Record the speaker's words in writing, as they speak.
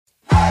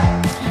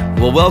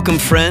Well, welcome,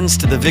 friends,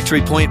 to the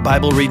Victory Point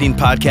Bible Reading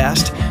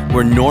Podcast,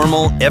 where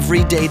normal,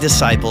 everyday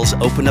disciples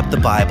open up the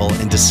Bible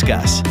and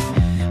discuss.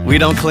 We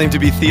don't claim to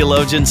be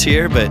theologians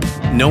here, but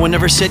no one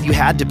ever said you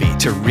had to be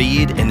to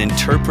read and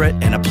interpret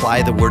and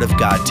apply the Word of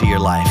God to your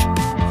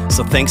life.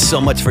 So thanks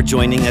so much for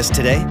joining us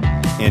today,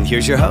 and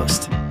here's your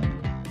host.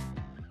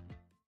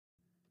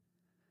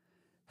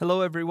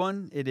 Hello,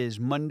 everyone. It is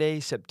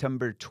Monday,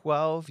 September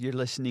 12. You're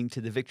listening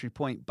to the Victory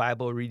Point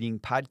Bible Reading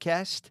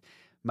Podcast.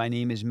 My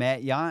name is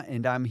Matt Yant,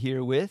 and I'm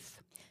here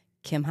with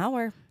Kim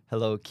Hauer.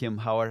 Hello, Kim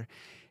Hauer.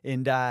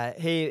 And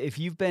hey, if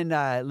you've been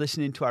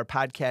listening to our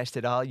podcast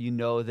at all, you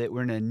know that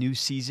we're in a new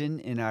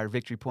season in our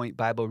Victory Point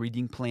Bible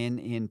Reading Plan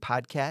and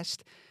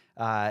podcast.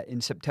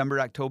 In September,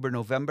 October,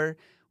 November,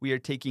 we are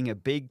taking a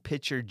big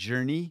picture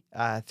journey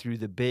through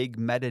the big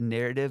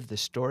meta-narrative, the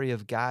story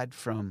of God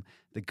from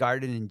the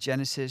garden in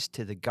Genesis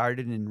to the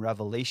garden in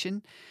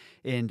Revelation.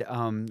 And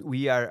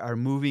we are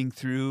moving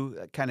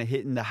through, kind of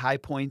hitting the high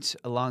points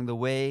along the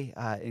way,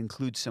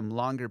 include some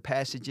longer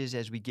passages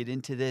as we get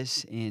into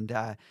this, and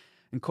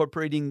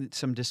incorporating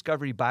some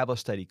Discovery Bible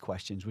Study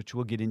questions, which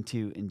we'll get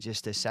into in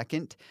just a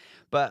second.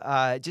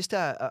 But just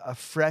a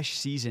fresh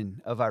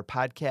season of our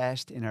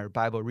podcast and our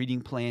Bible reading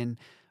plan.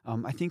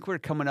 I think we're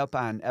coming up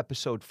on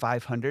episode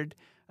 500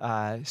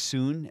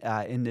 soon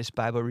in this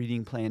Bible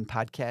reading plan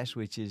podcast,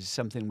 which is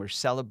something we're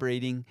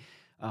celebrating.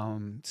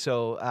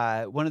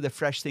 So one of the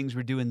fresh things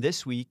we're doing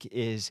this week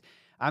is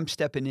I'm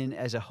stepping in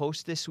as a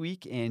host this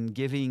week and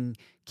giving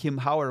Kim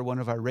Hauer, one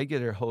of our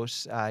regular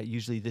hosts,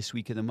 usually this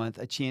week of the month,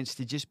 a chance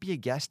to just be a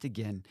guest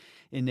again,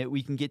 and that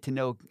we can get to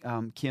know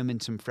Kim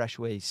in some fresh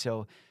ways.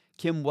 So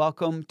Kim,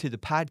 welcome to the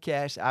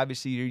podcast.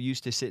 Obviously, you're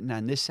used to sitting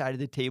on this side of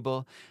the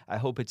table. I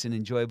hope it's an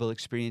enjoyable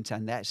experience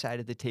on that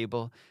side of the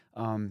table.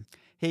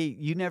 Hey,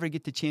 you never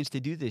get the chance to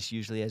do this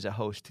usually as a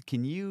host.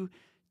 Can you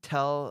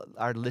tell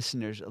our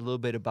listeners a little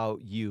bit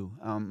about you?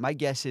 My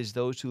guess is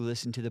those who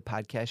listen to the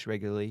podcast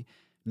regularly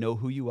know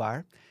who you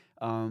are,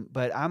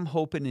 but I'm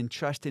hoping and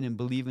trusting and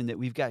believing that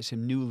we've got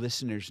some new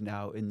listeners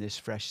now in this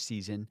fresh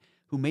season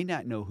who may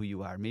not know who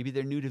you are. Maybe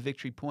they're new to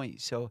Victory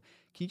Point. So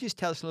can you just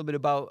tell us a little bit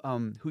about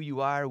who you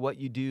are, what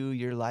you do,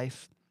 your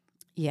life?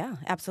 Yeah,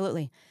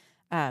 absolutely.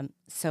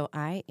 So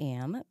I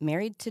am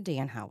married to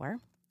Dan Hauer,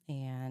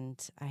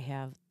 and I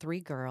have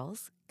 3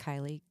 girls,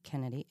 Kylie,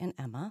 Kennedy, and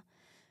Emma.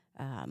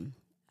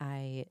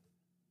 I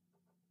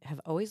have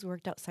always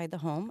worked outside the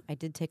home. I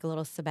did take a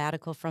little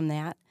sabbatical from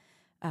that,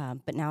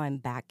 but now I'm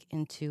back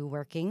into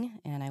working,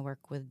 and I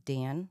work with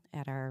Dan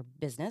at our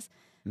business.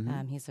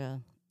 Mm-hmm. He's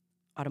a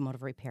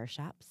automotive repair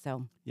shop.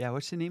 So Yeah,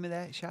 what's the name of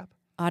that shop?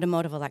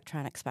 automotive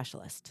electronic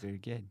specialist. Very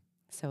good.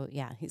 So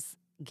yeah, his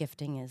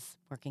gifting is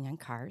working on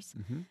cars.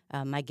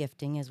 Mm-hmm. My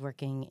gifting is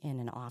working in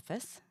an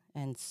office,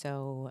 and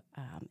so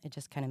it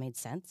just kind of made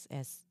sense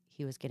as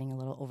he was getting a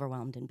little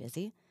overwhelmed and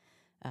busy,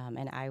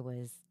 and I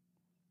was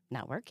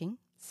not working.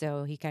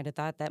 So he kind of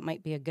thought that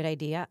might be a good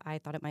idea. I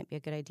thought it might be a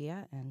good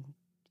idea, and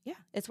yeah,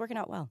 it's working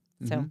out well.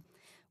 Mm-hmm. So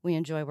we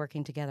enjoy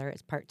working together.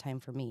 It's part-time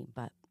for me,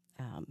 but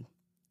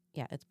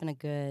yeah, it's been a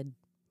good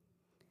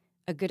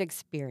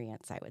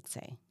experience, I would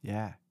say.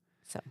 Yeah.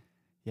 So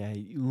Yeah,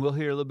 we'll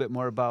hear a little bit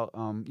more about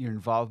your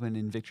involvement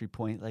in Victory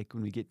Point, like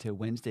when we get to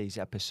Wednesday's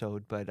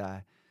episode. But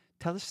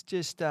tell us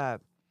just,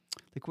 like,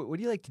 what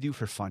do you like to do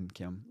for fun,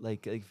 Kim?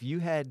 Like if you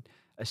had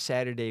a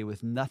Saturday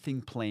with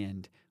nothing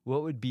planned,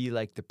 what would be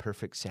like the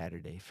perfect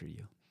Saturday for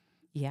you?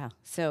 yeah,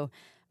 so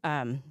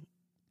I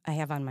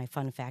have on my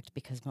fun fact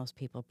because most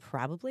people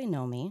probably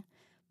know me,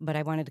 but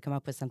I wanted to come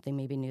up with something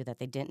maybe new that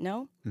they didn't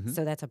know. Mm-hmm.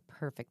 So that's a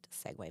perfect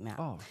segue, Matt.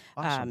 Oh,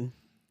 awesome.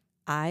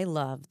 I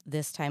love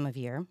this time of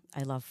year.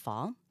 I love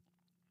fall.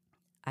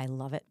 I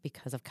love it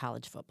because of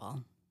college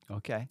football.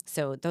 Okay.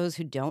 So those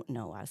who don't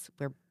know us,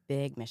 we're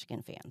big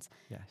Michigan fans.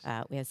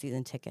 Yes. We have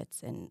season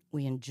tickets, and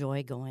we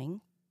enjoy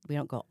going. We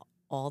don't go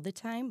all the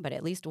time, but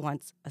at least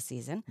once a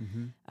season.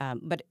 Mm-hmm.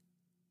 But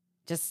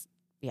just,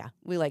 yeah,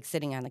 we like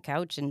sitting on the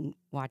couch and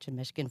watching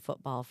Michigan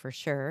football for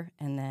sure.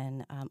 And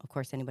then, of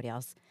course, anybody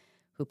else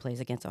who plays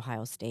against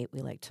Ohio State,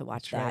 we like to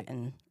watch That's that right.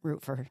 and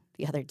root for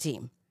the other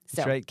team.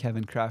 That's right,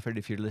 Kevin Crawford,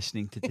 if you're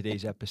listening to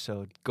today's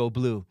episode. Go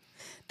Blue.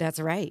 That's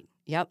right.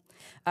 Yep.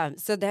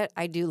 So that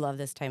I do love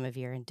this time of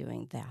year and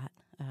doing that.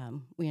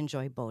 We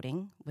enjoy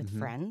boating with Mm-hmm.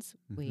 friends.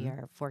 We Mm-hmm.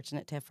 are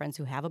fortunate to have friends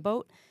who have a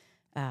boat.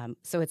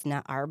 So it's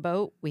not our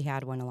boat. We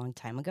had one a long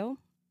time ago.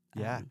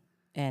 Yeah.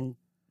 And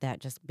that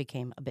just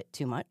became a bit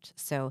too much.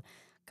 So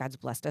God's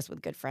blessed us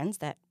with good friends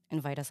that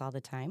invite us all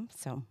the time.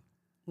 So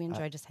we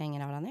enjoy just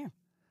hanging out on there.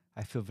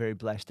 I feel very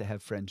blessed to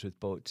have friends with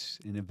boats,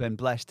 and have been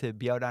blessed to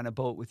be out on a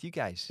boat with you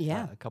guys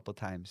Yeah. a couple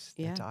times.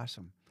 Yeah. That's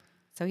awesome.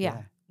 So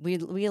yeah, we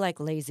like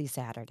lazy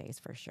Saturdays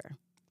for sure.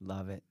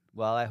 Love it.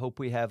 Well, I hope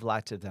we have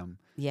lots of them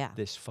Yeah.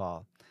 this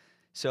fall.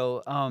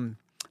 So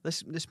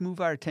let's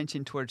move our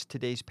attention towards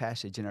today's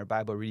passage in our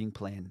Bible reading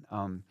plan.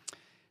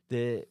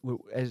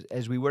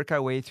 As we work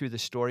our way through the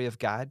story of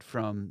God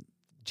from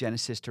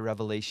Genesis to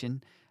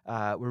Revelation,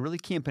 we're really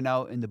camping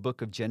out in the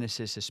book of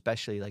Genesis,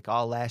 especially like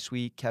all last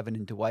week. Kevin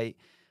and Dwight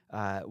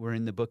We're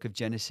in the book of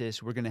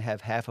Genesis. We're going to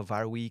have half of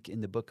our week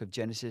in the book of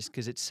Genesis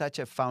because it's such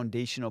a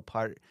foundational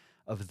part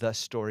of the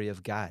story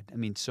of God. I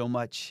mean, so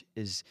much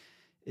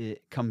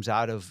it comes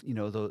out of,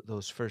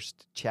 those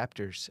first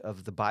chapters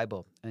of the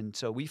Bible. And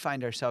so we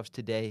find ourselves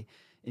today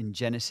in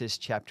Genesis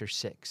chapter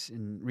 6.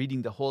 And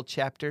reading the whole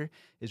chapter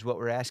is what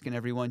we're asking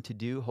everyone to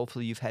do.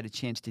 Hopefully you've had a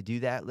chance to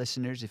do that.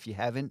 Listeners, if you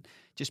haven't,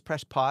 just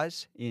press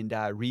pause and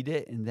read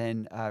it and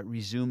then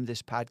resume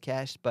this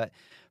podcast. But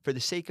for the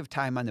sake of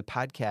time on the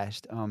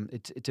podcast,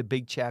 it's a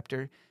big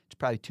chapter. It's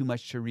probably too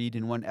much to read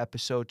in one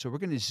episode. So we're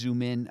going to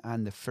zoom in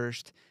on the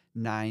first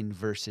 9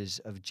 verses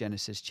of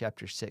Genesis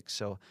chapter 6.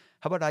 So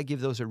how about I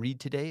give those a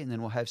read today, and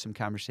then we'll have some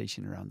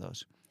conversation around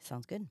those.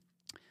 Sounds good.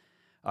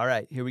 All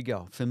right, here we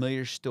go.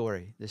 Familiar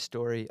story, the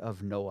story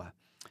of Noah.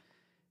 It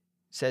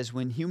says,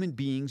 when human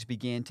beings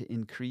began to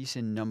increase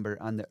in number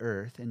on the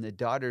earth and the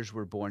daughters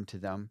were born to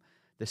them,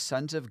 the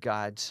sons of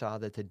God saw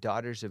that the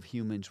daughters of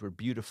humans were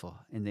beautiful,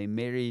 and they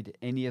married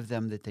any of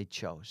them that they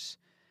chose.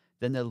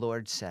 Then the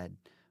Lord said,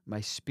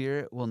 my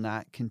spirit will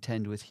not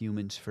contend with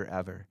humans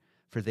forever,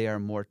 for they are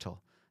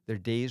mortal. Their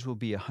days will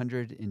be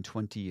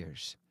 120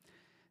 years.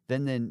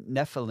 Then the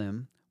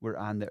Nephilim were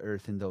on the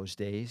earth in those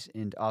days,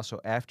 and also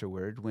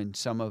afterward, when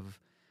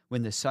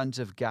the sons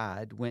of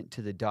God went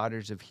to the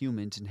daughters of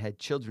humans and had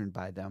children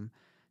by them.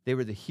 They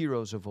were the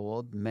heroes of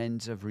old, men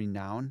of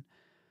renown.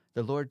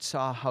 The Lord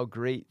saw how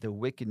great the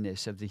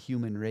wickedness of the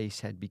human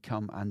race had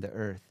become on the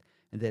earth,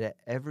 and that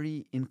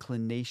every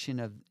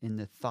inclination in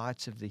the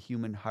thoughts of the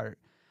human heart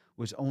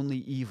was only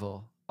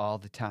evil all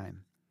the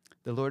time.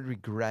 The Lord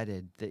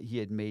regretted that he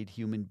had made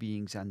human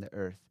beings on the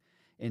earth,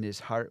 and his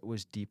heart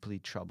was deeply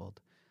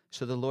troubled.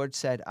 So the Lord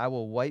said, I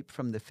will wipe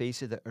from the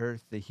face of the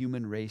earth the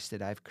human race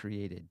that I've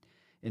created,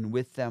 and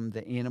with them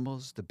the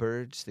animals, the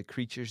birds, the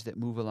creatures that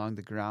move along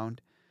the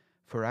ground,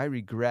 for I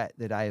regret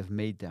that I have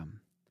made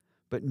them.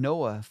 But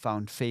Noah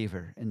found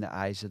favor in the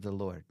eyes of the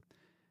Lord.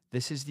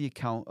 This is the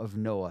account of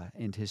Noah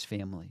and his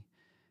family.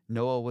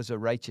 Noah was a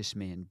righteous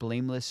man,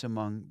 blameless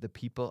among the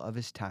people of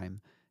his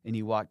time, and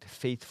he walked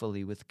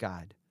faithfully with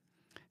God.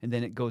 And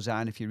then it goes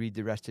on, if you read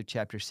the rest of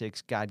chapter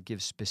 6, God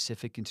gives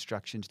specific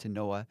instructions to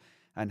Noah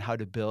on how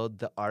to build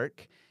the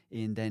ark.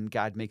 And then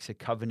God makes a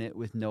covenant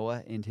with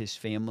Noah and his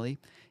family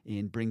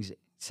and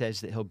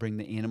says that he'll bring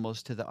the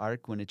animals to the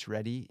ark when it's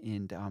ready.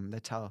 And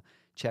that's how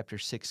chapter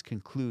 6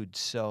 concludes.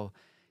 So,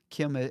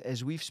 Kim,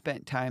 as we've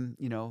spent time,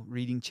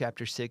 reading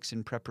chapter 6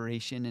 in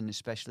preparation, and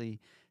especially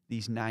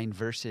these 9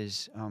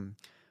 verses,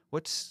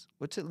 what's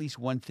at least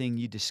one thing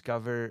you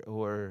discover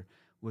or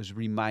was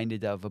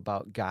reminded of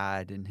about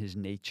God and his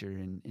nature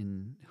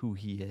and who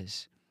he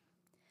is?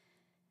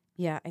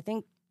 Yeah, I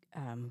think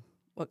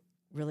what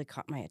really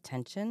caught my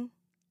attention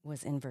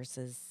was in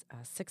verses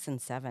 6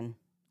 and 7,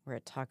 where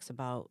it talks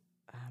about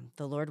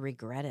the Lord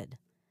regretted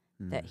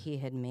that he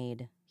had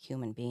made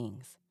human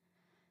beings.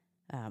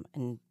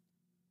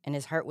 And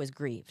his heart was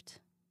grieved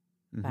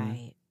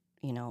by,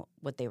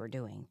 what they were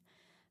doing.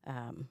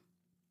 And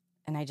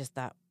I just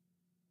thought,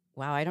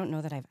 wow, I don't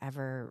know that I've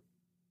ever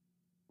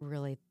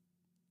really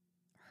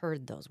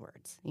heard those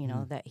words,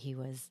 that he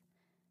was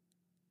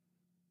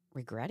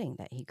regretting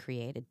that he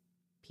created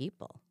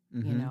people,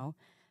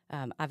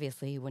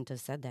 Obviously, he wouldn't have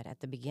said that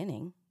at the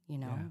beginning,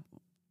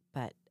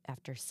 but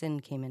after sin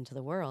came into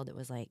the world, it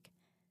was like,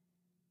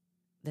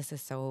 this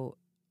is so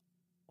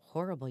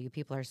horrible. You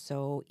people are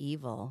so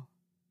evil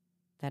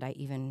that I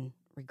even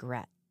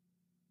regret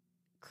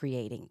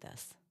creating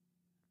this.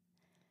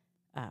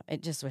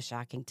 It just was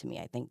shocking to me,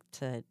 I think,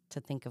 to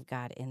think of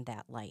God in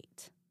that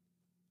light.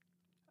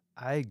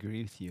 I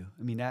agree with you.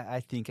 I mean, I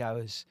think I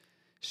was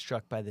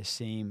struck by the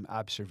same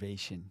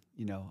observation.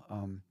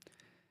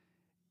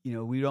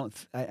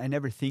 I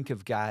never think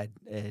of God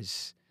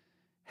as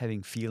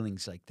having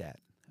feelings like that,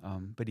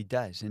 but he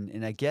does.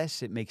 And I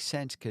guess it makes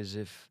sense because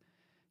if,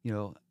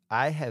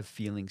 I have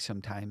feelings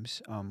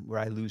sometimes where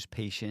I lose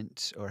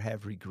patience or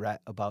have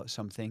regret about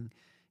something.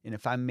 And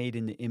if I'm made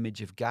in the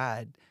image of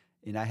God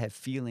and I have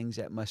feelings,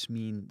 that must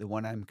mean the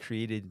one I'm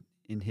created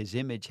in his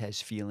image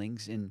has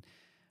feelings. And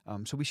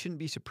so we shouldn't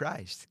be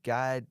surprised.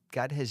 God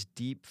has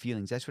deep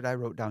feelings. That's what I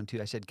wrote down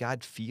too. I said,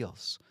 God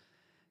feels.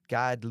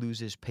 God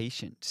loses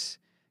patience.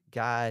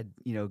 God,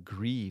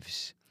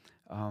 grieves.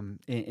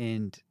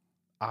 And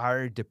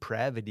our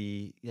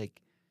depravity,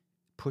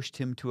 pushed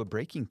him to a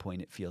breaking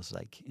point, it feels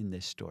like, in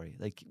this story.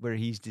 Where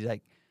he's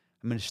like,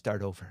 I'm going to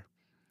start over.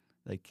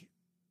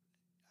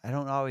 I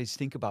don't always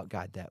think about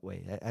God that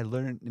way. I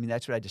learned,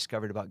 that's what I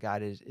discovered about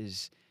God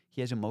is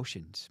he has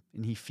emotions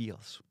and he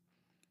feels.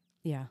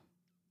 Yeah.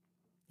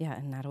 Yeah,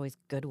 and not always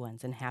good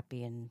ones and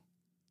happy and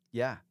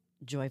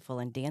joyful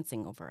and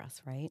dancing over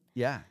us, right?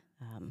 Yeah.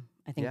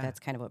 I think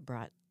that's kind of what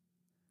brought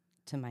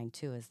to mind,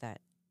 too, is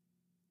that,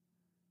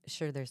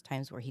 sure, there's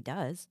times where he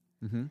does,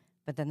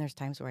 but then there's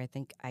times where I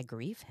think I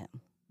grieve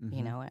him,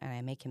 and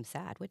I make him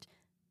sad, which,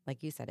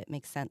 like you said, it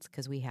makes sense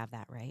because we have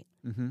that, right?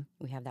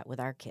 We have that with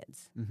our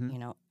kids,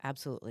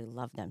 absolutely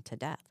love them to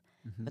death.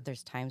 But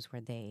there's times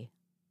where they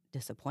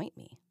disappoint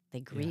me.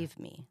 They grieve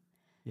me.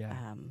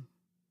 Yeah.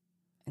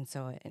 And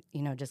so,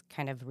 just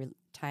kind of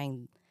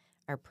tying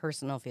our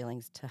personal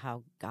feelings to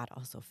how God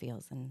also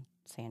feels and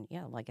saying,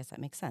 yeah, well, I guess that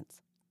makes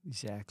sense.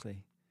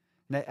 Exactly.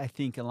 And I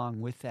think along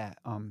with that,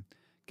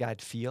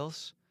 God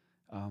feels,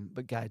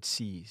 but God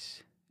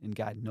sees and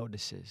God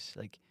notices.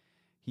 Like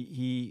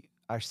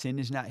our sin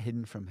is not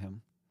hidden from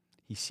him.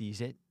 He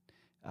sees it.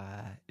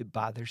 It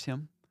bothers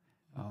him.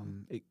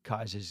 It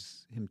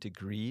causes him to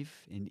grieve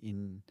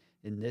in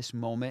this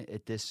moment,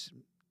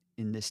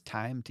 in this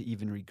time, to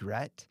even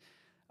regret.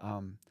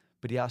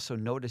 But he also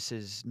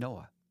notices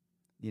Noah.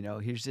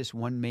 Here's this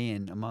one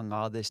man among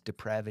all this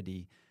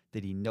depravity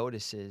that he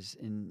notices,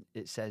 and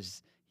it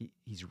says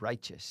he's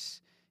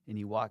righteous, and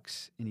he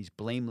walks, and he's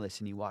blameless,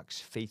 and he walks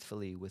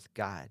faithfully with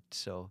God.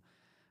 So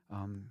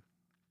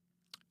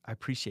I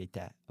appreciate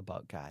that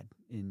about God,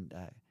 and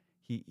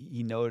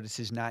he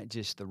notices not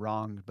just the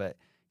wrong, but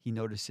he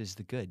notices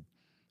the good,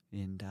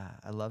 and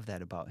I love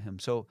that about him.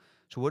 So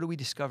what do we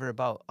discover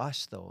about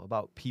us, though,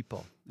 about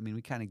people? I mean,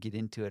 we kind of get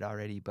into it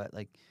already, but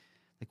like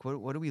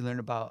what do we learn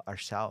about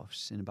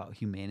ourselves and about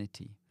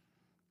humanity?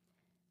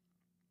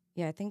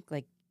 Yeah, I think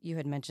like you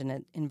had mentioned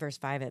it in verse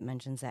 5, it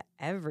mentions that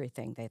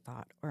everything they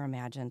thought or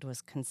imagined was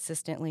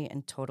consistently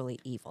and totally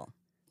evil.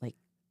 Like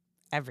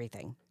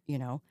everything,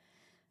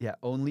 Yeah,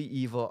 only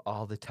evil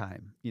all the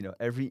time.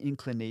 Every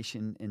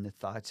inclination in the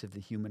thoughts of the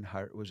human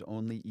heart was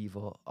only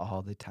evil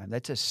all the time.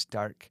 That's a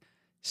stark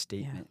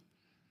statement.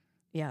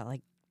 Yeah,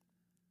 like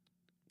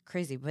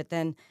crazy. But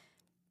then,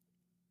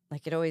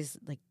 like it always,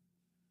 like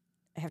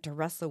I have to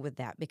wrestle with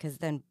that because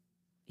then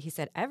he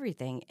said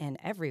everything and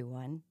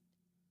everyone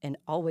and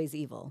always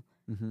evil.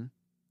 Mm-hmm.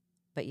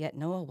 But yet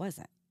Noah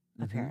wasn't,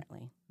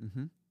 apparently.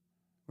 Mm-hmm.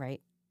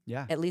 Right?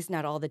 Yeah. At least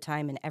not all the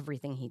time in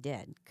everything he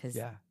did, because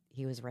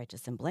he was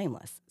righteous and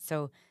blameless.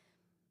 So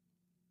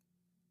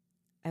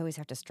I always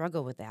have to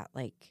struggle with that.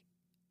 Like,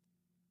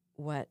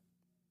 I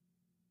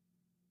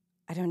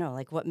don't know,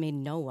 like what made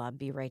Noah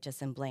be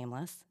righteous and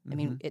blameless? I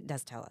mean, it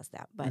does tell us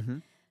that, but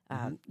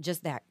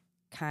just that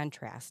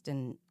contrast.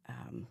 And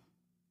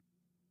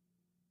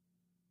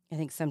I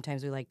think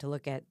sometimes we like to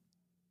look at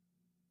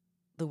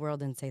the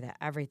world and say that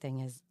everything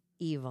is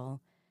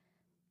evil,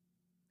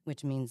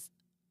 which means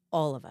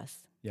all of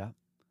us. Yeah.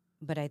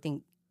 But I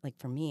think, like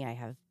for me, I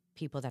have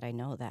people that I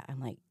know that I'm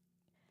like,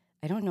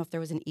 I don't know if there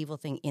was an evil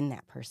thing in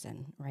that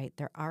person, right?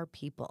 There are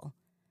people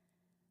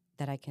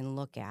that I can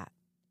look at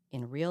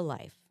in real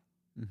life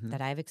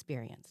that I've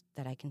experienced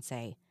that I can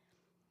say,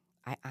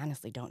 I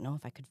honestly don't know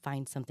if I could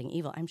find something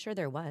evil. I'm sure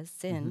there was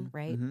sin,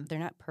 right? They're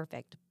not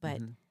perfect, but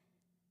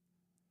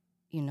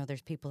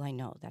there's people I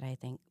know that I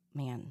think,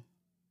 man,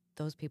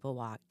 those people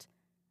walked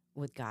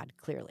with God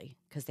clearly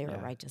because they were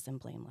righteous and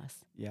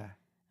blameless. Yeah.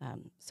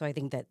 So I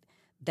think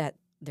that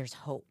there's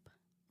hope,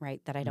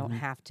 right? That I don't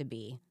have to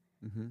be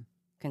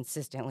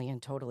consistently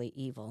and totally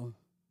evil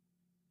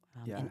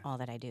in all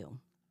that I do.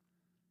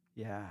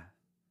 Yeah.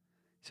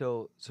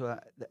 So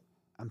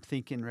I'm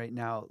thinking right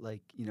now,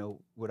 like,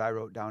 what I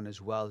wrote down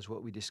as well is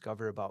what we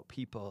discover about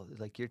people,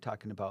 like you're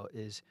talking about,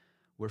 is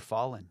we're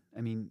fallen.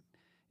 I mean,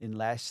 in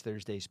last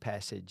Thursday's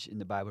passage in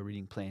the Bible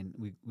reading plan,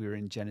 we were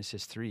in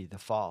Genesis 3, the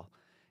fall.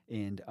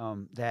 And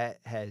that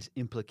has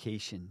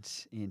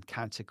implications and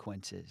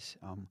consequences.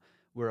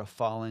 We're a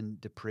fallen,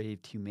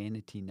 depraved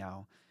humanity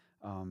now.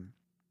 But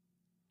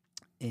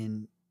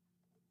in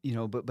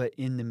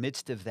the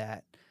midst of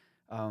that,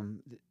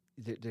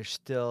 there's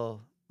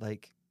still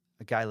like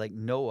a guy like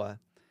Noah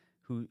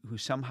who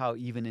somehow,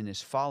 even in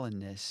his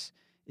fallenness,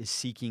 is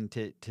seeking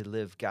to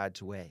live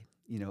God's way,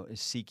 is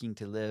seeking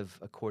to live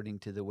according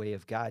to the way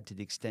of God to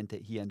the extent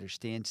that he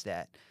understands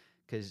that,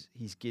 because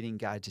he's getting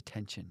God's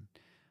attention.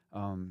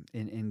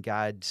 And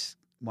God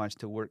wants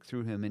to work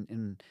through him.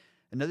 And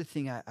another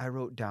thing I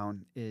wrote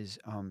down is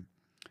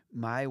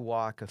my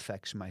walk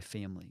affects my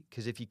family.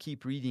 Because if you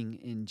keep reading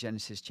in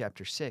Genesis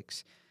chapter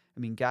 6, I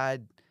mean,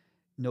 God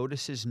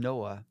notices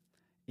Noah,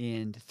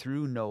 and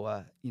through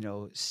Noah,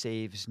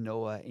 saves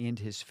Noah and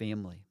his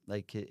family,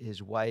 like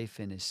his wife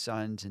and his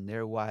sons and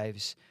their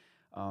wives.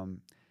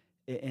 And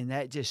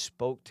that just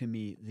spoke to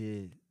me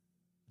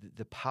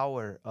the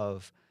power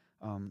of,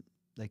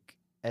 like,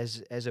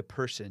 as a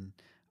person,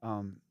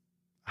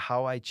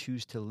 how I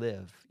choose to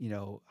live,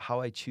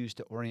 how I choose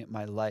to orient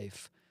my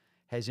life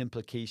has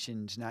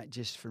implications not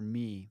just for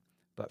me,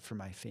 but for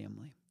my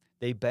family.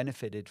 They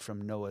benefited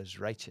from Noah's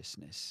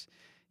righteousness.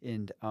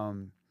 And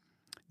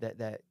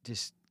that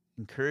just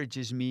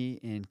encourages me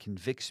and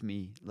convicts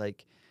me,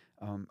 like,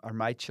 are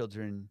my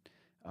children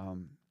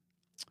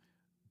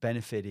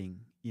benefiting,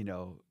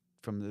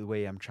 from the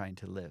way I'm trying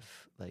to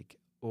live? Like,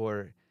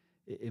 or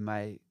am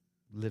I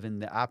living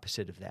the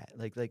opposite of that?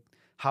 Like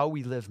how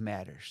we live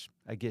matters,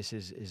 I guess,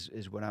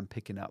 is what I'm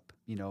picking up,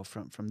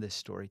 from this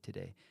story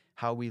today.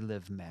 How we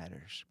live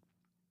matters.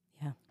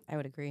 Yeah, I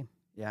would agree.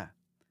 Yeah.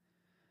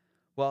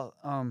 Well,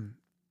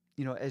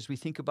 as we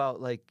think about,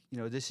 like,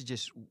 this is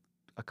just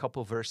a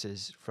couple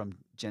verses from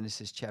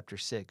Genesis chapter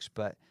 6,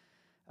 but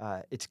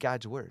it's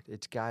God's word.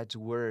 It's God's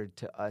word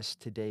to us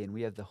today, and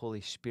we have the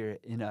Holy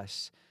Spirit in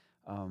us,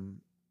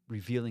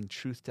 revealing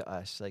truth to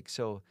us. Like,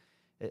 so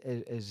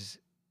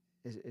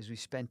as we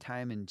spend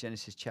time in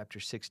Genesis chapter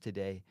 6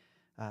 today,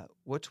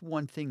 what's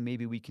one thing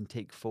maybe we can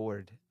take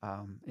forward,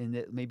 and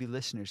that maybe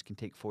listeners can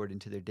take forward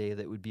into their day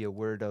that would be a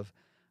word of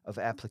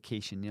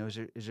application? You know,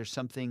 is there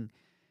something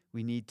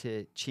we need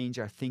to change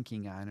our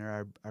thinking on,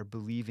 or our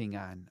believing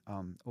on,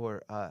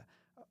 or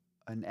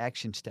an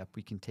action step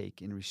we can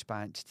take in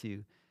response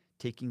to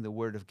taking the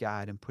Word of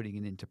God and putting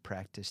it into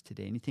practice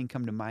today? Anything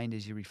come to mind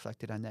as you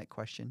reflected on that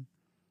question?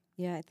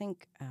 Yeah, I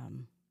think,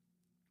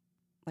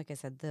 like I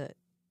said,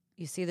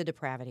 you see the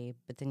depravity,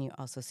 but then you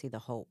also see the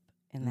hope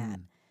in that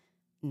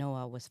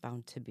Noah was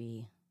found to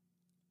be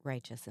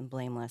righteous and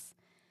blameless.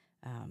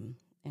 And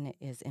it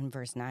is in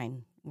verse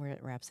 9 where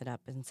it wraps it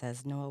up and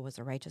says, Noah was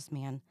a righteous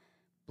man,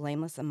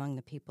 blameless among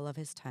the people of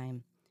his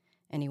time,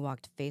 and he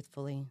walked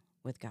faithfully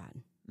with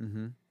God.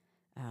 Mm-hmm.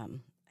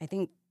 I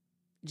think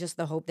just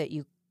the hope that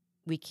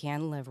we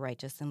can live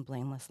righteous and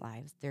blameless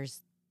lives.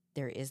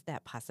 There is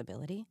that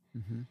possibility.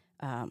 Mm-hmm.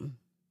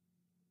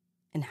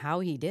 And how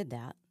he did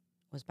that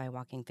was by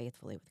walking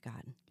faithfully with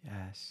God.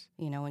 Yes.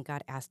 You know, when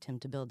God asked him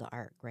to build the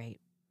ark, right,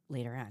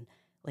 later on,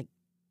 like,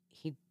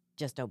 he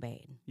just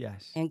obeyed.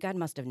 Yes. And God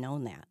must have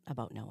known that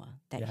about Noah,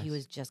 that he Yes.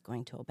 was just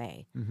going to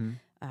obey. Mm-hmm.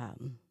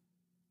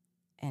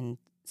 And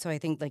so I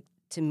think, like,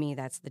 to me,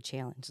 that's the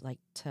challenge, like,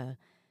 to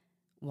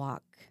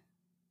walk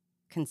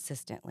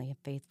consistently and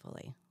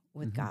faithfully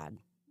with God,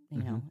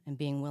 you know, and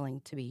being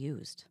willing to be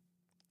used.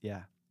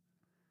 Yeah.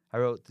 I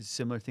wrote the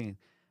similar thing.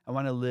 I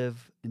want to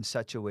live in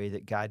such a way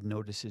that God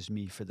notices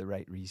me for the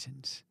right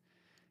reasons.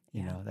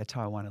 You know, that's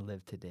how I want to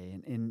live today.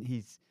 And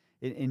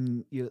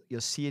you'll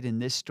see it in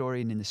this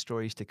story and in the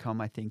stories to come,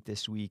 I think,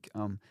 this week.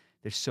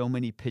 There's so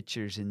many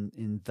pictures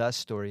in the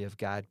story of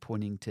God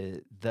pointing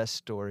to the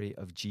story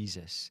of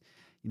Jesus.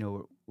 You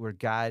know, where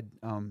God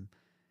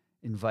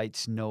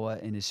invites Noah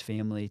and his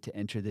family to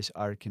enter this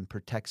ark and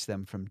protects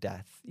them from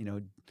death. You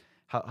know,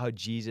 how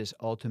Jesus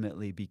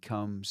ultimately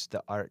becomes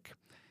the ark,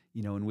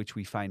 you know, in which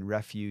we find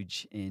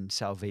refuge and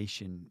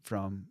salvation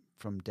from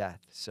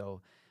death.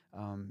 So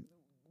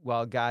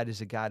while God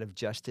is a God of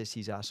justice,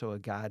 he's also a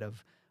God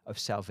of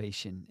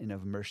salvation and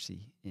of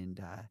mercy.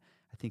 And I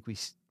think we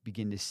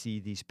begin to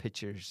see these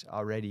pictures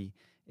already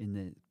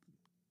in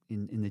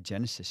the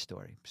Genesis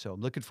story. So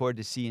I'm looking forward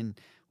to seeing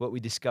what we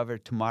discover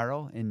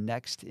tomorrow and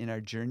next in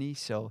our journey.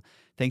 So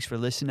thanks for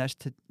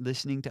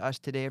listening to us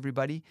today,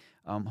 everybody.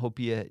 Hope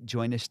you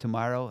join us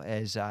tomorrow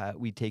as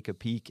we take a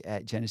peek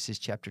at Genesis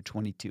chapter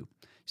 22.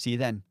 See you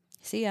then.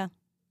 See ya.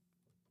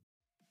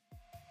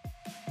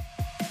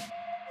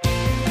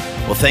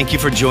 Well, thank you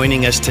for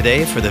joining us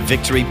today for the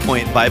Victory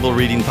Point Bible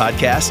Reading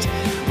Podcast.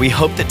 We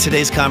hope that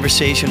today's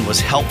conversation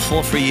was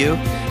helpful for you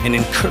and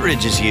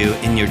encourages you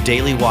in your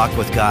daily walk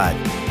with God.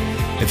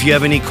 If you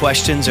have any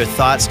questions or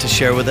thoughts to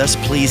share with us,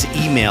 please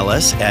email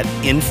us at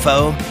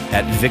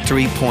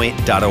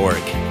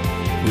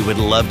info@victorypoint.org. We would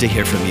love to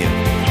hear from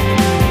you.